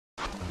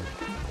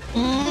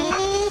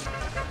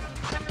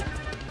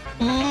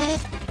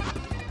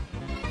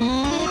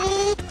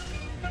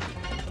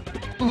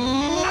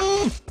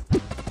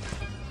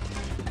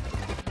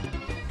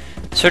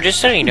So just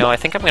so you know, I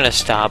think I'm gonna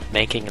stop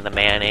making the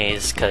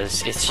mayonnaise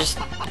because it's just,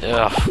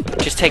 it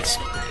just takes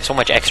so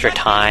much extra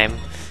time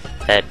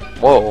that,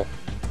 whoa,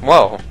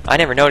 I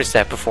never noticed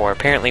that before.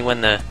 Apparently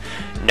when the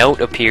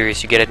note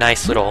appears, you get a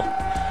nice little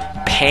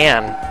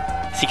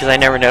pan. See, because I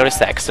never noticed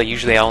that, because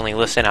usually I only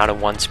listen out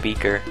of one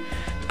speaker.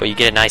 But you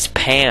get a nice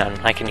pan.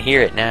 I can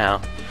hear it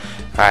now.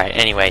 Alright,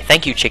 anyway,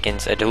 thank you,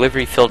 chickens. A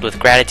delivery filled with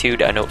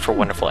gratitude, a note for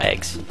wonderful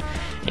eggs.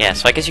 Yeah,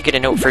 so I guess you get a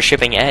note for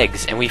shipping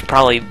eggs, and we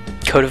probably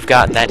could have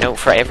gotten that note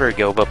forever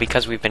ago, but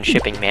because we've been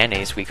shipping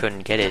mayonnaise, we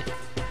couldn't get it.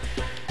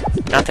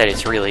 Not that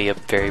it's really a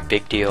very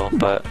big deal,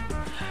 but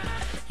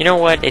you know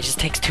what? It just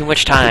takes too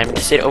much time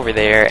to sit over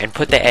there and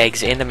put the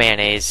eggs in the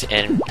mayonnaise,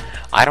 and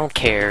I don't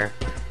care,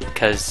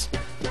 because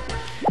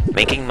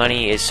making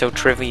money is so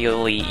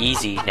trivially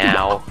easy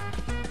now.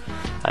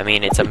 I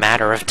mean, it's a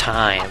matter of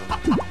time,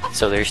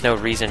 so there's no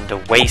reason to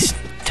waste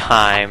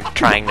time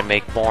trying to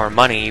make more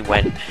money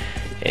when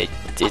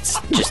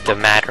it's just a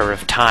matter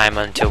of time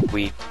until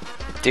we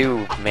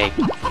do make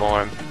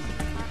more.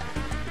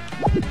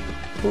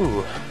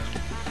 Ooh.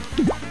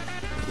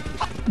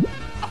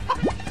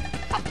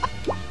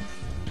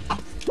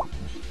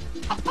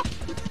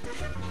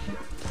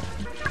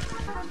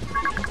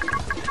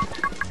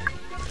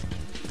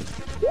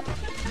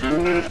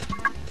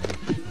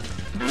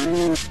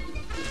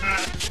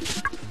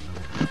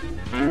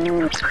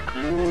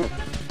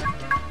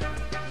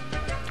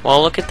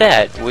 Well, look at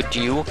that, would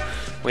you?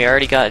 We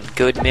already got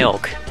good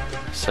milk,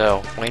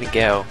 so way to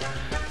go.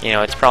 You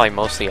know, it's probably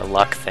mostly a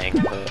luck thing,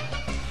 but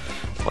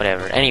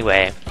whatever.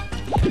 Anyway,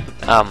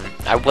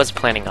 I was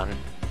planning on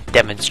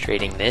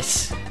demonstrating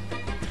this.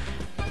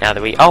 Now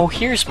that oh,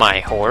 here's my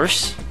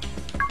horse.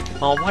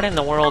 Well, what in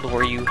the world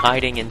were you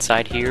hiding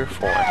inside here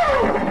for?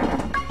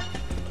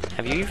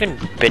 Have you even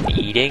been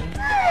eating?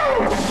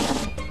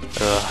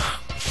 Ugh.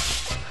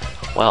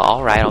 Well,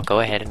 alright, I'll go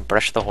ahead and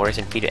brush the horse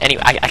and feed it.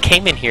 Anyway, I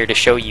came in here to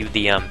show you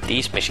the,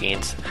 these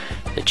machines.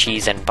 The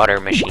cheese and butter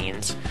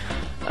machines.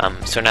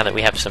 So now that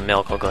we have some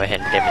milk, I'll go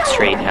ahead and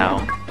demonstrate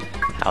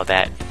how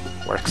that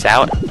works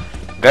out.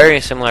 Very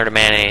similar to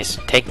mayonnaise.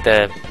 Take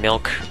the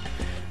milk.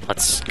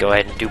 Let's go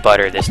ahead and do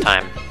butter this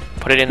time.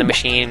 Put it in the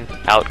machine.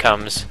 Out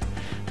comes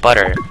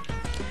butter.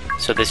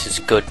 So this is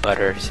good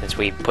butter since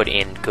we put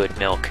in good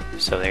milk.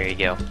 So there you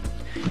go.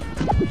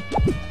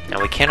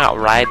 Now we cannot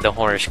ride the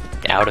horse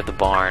out of the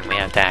barn. We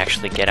have to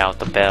actually get out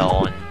the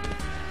bell. And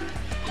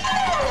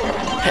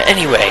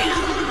anyway,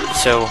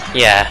 so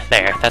yeah,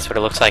 there. That's what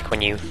it looks like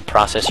when you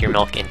process your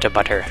milk into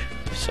butter.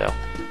 So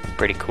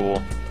pretty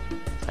cool,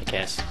 I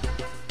guess.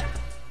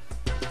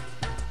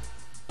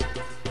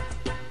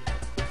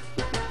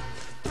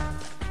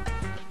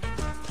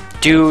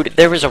 Dude,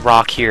 there was a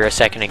rock here a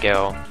second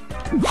ago.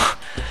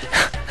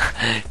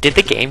 Did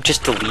the game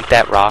just delete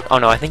that rock? Oh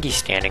no, I think he's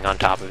standing on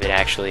top of it,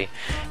 actually.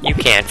 You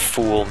can't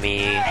fool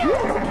me.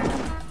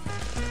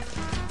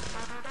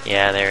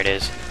 Yeah, there it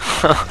is.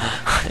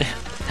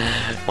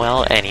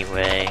 Well,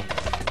 anyway.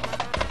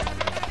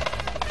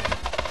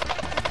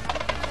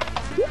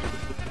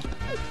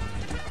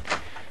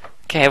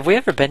 Okay, have we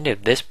ever been to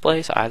this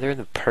place, either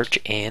the Perch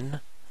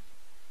Inn?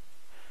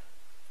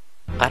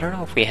 I don't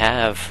know if we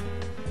have.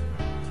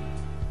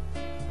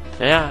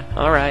 Yeah,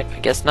 alright, I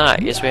guess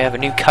not. I guess we have a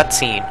new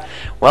cutscene.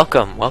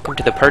 Welcome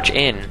to the Perch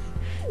Inn.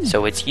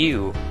 So it's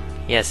you.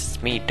 Yes,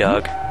 it's me,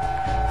 Doug.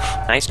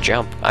 Nice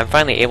jump. I'm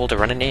finally able to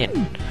run an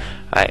inn.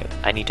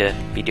 I need to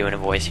be doing a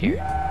voice here.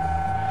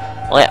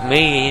 Let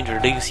me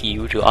introduce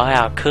you to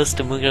our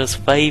customer's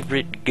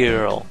favorite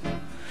girl.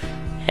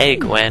 Hey,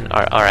 Gwen.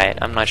 Alright,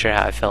 I'm not sure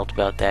how I felt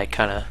about that.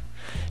 Kinda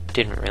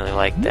didn't really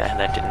like that.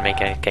 That didn't make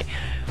any... Okay.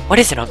 What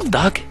is it, Uncle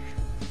Doug?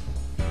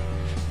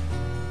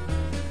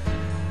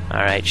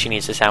 Alright, she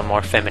needs to sound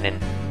more feminine.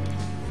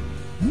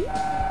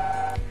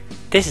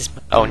 This is...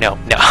 Oh, no.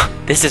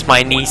 This is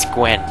my niece,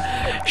 Gwen.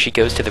 She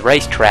goes to the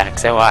racetrack,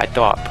 so I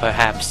thought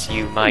perhaps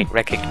you might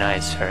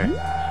recognize her.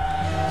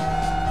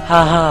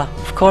 Haha,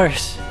 of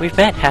course. We've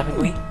met, haven't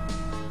we?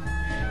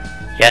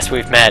 Yes,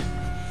 we've met.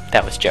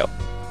 That was Joe.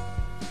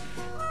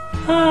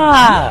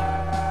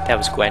 Ah! That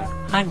was Gwen.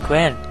 I'm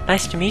Gwen.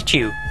 Nice to meet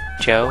you,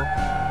 Joe.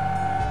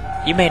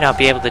 You may not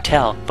be able to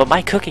tell, but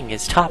my cooking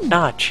is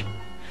top-notch.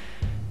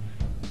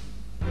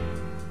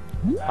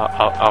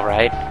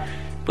 Alright.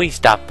 Please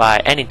stop by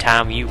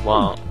anytime you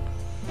want.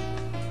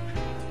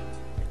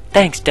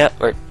 Thanks,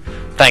 Doug.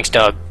 Thanks,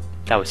 Doug.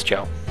 That was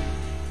Joe.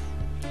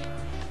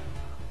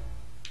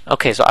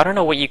 Okay, so I don't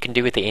know what you can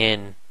do at the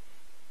inn.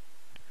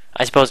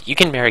 I suppose you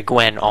can marry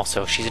Gwen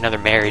also. She's another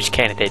marriage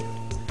candidate.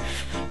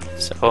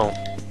 So...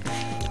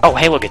 Oh,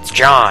 hey, look, it's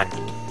John.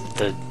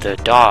 The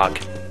dog.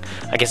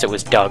 I guess it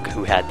was Doug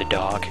who had the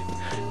dog.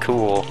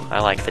 Cool. I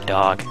like the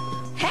dog.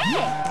 Hey!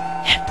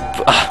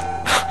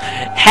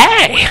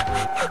 Hey!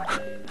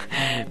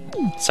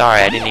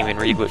 Sorry, I didn't even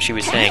read what she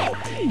was saying.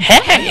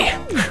 Hey!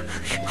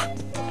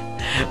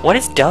 What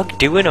is Doug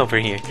doing over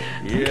here?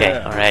 Yeah.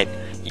 Okay, alright.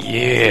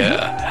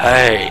 Yeah,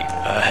 hey,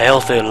 a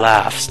healthy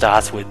life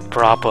starts with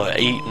proper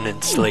eating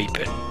and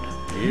sleeping.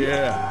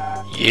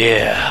 Yeah.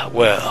 Yeah,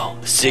 well,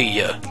 see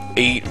ya.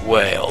 Eat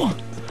well.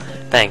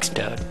 Thanks,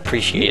 Doug.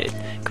 Appreciate it.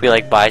 Could we,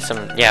 like, buy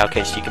some... Yeah,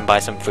 okay, so you can buy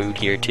some food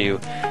here, too.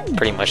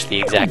 Pretty much the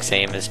exact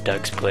same as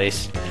Doug's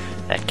place.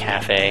 That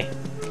cafe.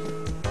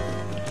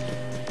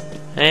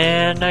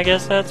 And I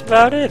guess that's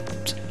about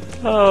it.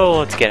 Oh,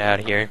 let's get out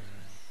of here.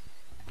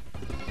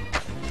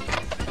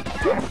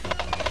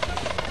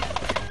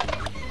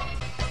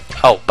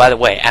 Oh, by the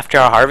way, after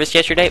our harvest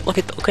yesterday, look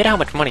at how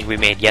much money we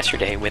made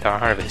yesterday with our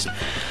harvest.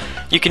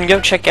 You can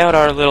go check out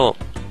our little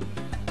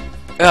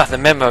the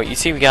memo. You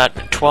see we got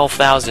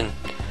 12,000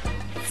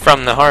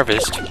 from the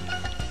harvest.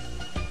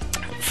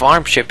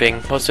 Farm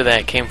shipping, most of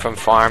that came from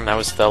farm. That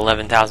was the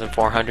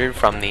 11,400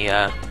 from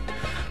the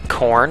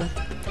corn.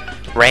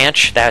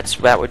 Ranch,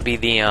 that would be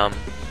the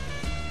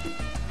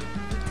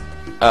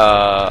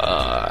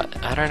I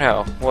don't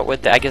know. What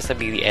would I guess that'd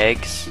be the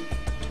eggs.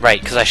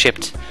 Right, because I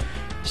shipped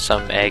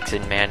some eggs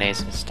and mayonnaise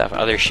and stuff.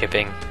 Other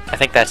shipping. I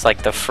think that's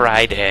like the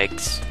fried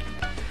eggs.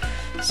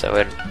 So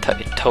it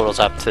totals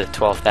up to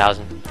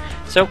 12,000.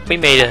 So we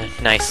made a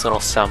nice little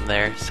sum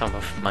there, sum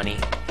of money.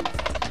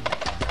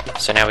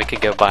 So now we could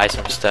go buy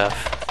some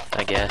stuff,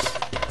 I guess.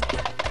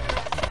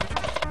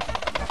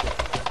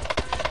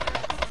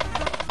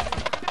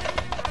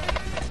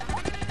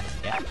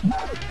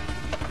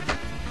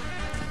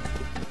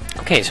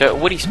 Okay, so at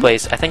Woody's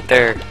place, I think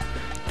there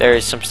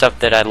is some stuff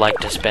that I'd like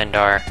to spend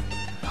our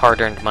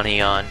hard-earned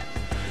money on.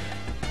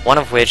 One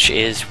of which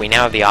is we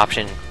now have the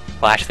option,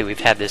 well actually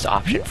we've had this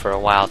option for a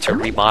while, to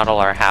remodel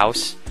our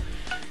house.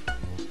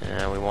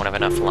 We won't have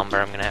enough lumber,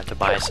 I'm gonna have to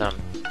buy some.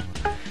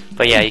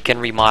 But yeah, you can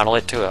remodel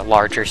it to a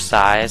larger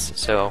size,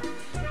 so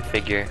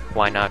figure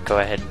why not go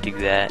ahead and do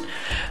that.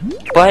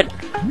 But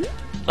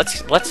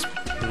let's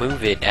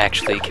move it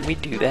actually. Can we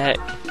do that?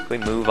 Can we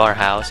move our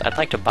house? I'd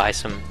like to buy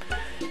some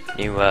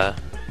new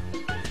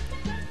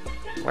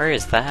where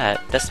is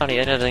that? That's not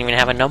it doesn't even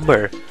have a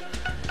number.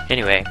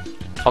 Anyway,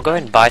 I'll go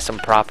ahead and buy some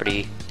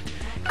property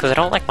because I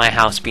don't like my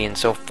house being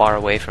so far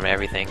away from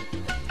everything.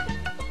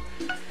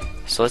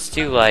 So let's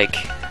do like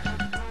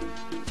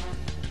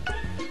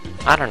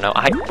I don't know.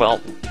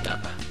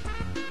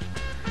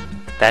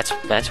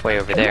 That's way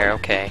over there.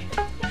 Okay.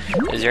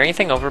 Is there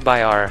anything over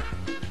by our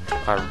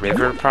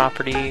river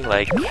property?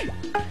 Like,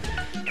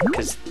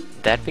 because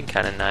that'd be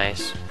kind of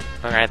nice.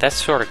 All right, that's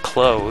sort of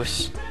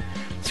close.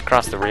 Let's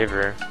cross the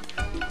river.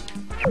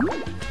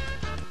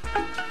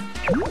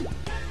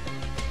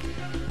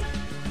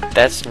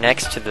 That's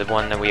next to the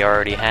one that we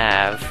already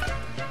have.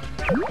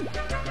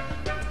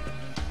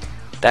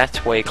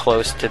 That's way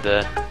close to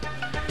the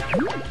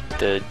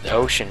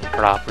ocean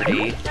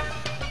property.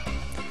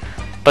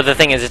 But the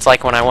thing is, it's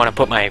like when I want to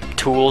put my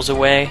tools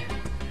away,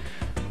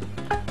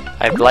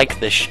 I'd like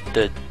the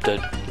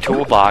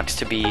toolbox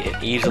to be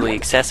easily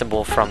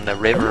accessible from the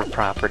river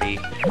property,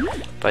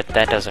 but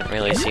that doesn't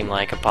really seem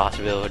like a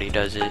possibility,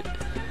 does it?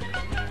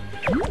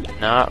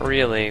 Not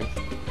really.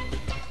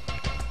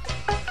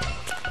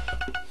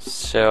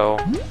 So,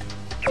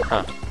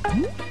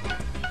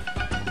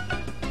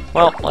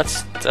 well,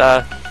 let's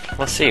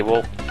see.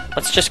 Well,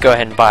 let's just go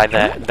ahead and buy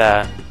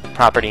the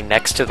property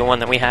next to the one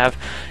that we have.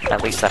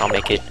 At least that'll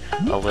make it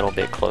a little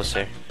bit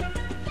closer.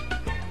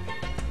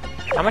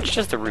 How much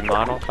does the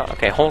remodel cost?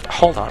 Okay,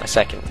 hold on a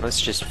second. Let's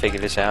just figure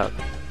this out.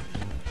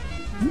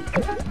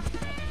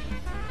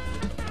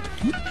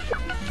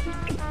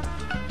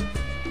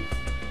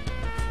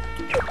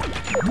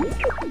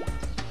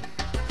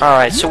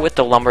 Alright, so with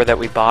the lumber that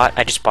we bought,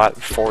 I just bought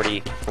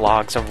 40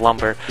 logs of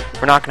lumber.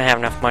 We're not going to have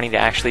enough money to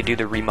actually do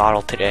the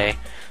remodel today,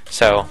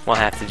 so we'll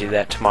have to do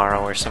that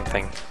tomorrow or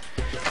something.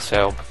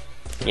 So,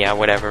 yeah,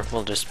 whatever.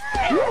 We'll just,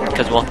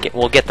 because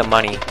we'll get the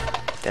money,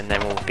 and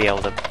then we'll be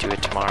able to do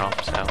it tomorrow.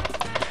 So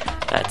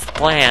that's the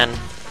plan.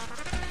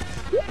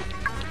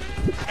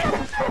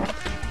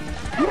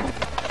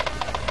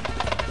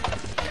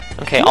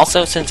 Okay,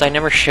 also, since I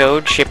never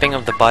showed shipping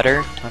of the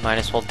butter, I might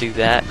as well do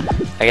that.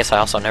 I guess I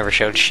also never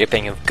showed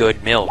shipping of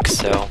good milk,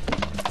 so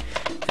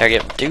there you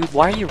go. Dude,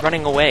 why are you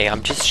running away?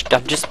 I'm just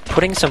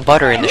putting some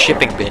butter in the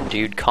shipping bin,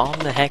 dude. Calm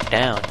the heck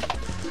down.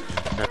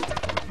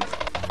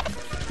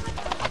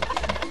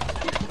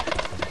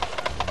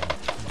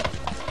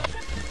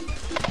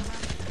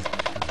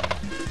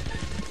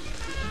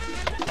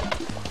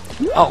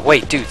 Oh,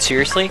 wait, dude,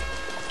 seriously?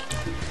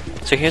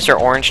 So here's our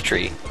orange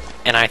tree,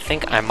 and I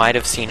think I might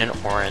have seen an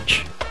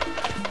orange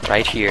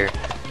right here.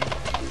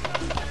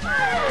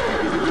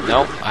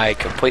 Nope, I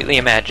completely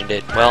imagined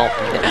it. Well,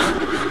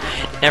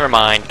 never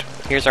mind.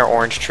 Here's our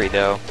orange tree,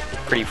 though.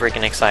 Pretty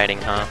freaking exciting,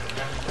 huh?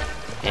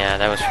 Yeah,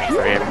 that was from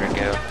forever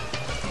ago.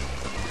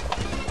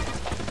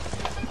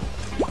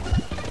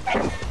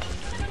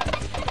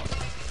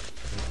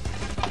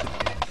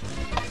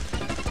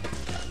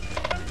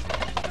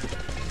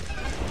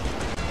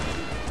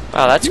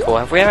 Wow, that's cool.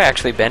 Have we ever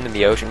actually been in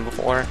the ocean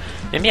before?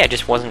 Maybe I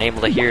just wasn't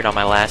able to hear it on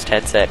my last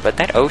headset, but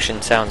that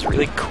ocean sounds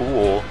really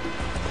cool.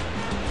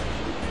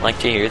 Like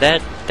to hear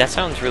that? That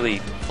sounds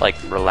really, like,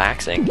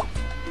 relaxing.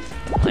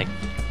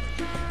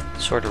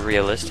 sort of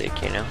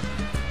realistic, you know.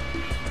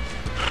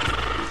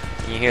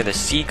 You hear the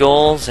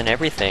seagulls and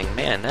everything.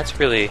 Man, that's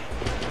pretty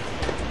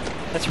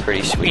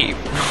sweet.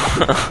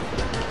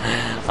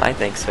 I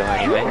think so,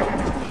 anyway.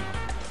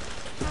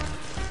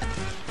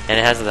 And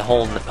it has the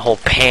whole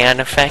pan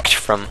effect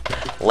from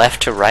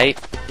left to right.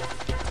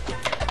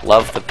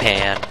 Love the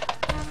pan.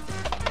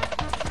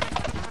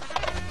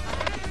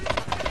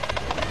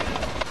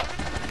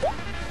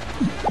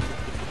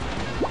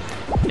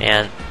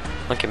 Man,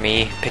 look at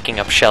me picking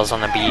up shells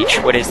on the beach.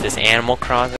 What is this, Animal Crossing?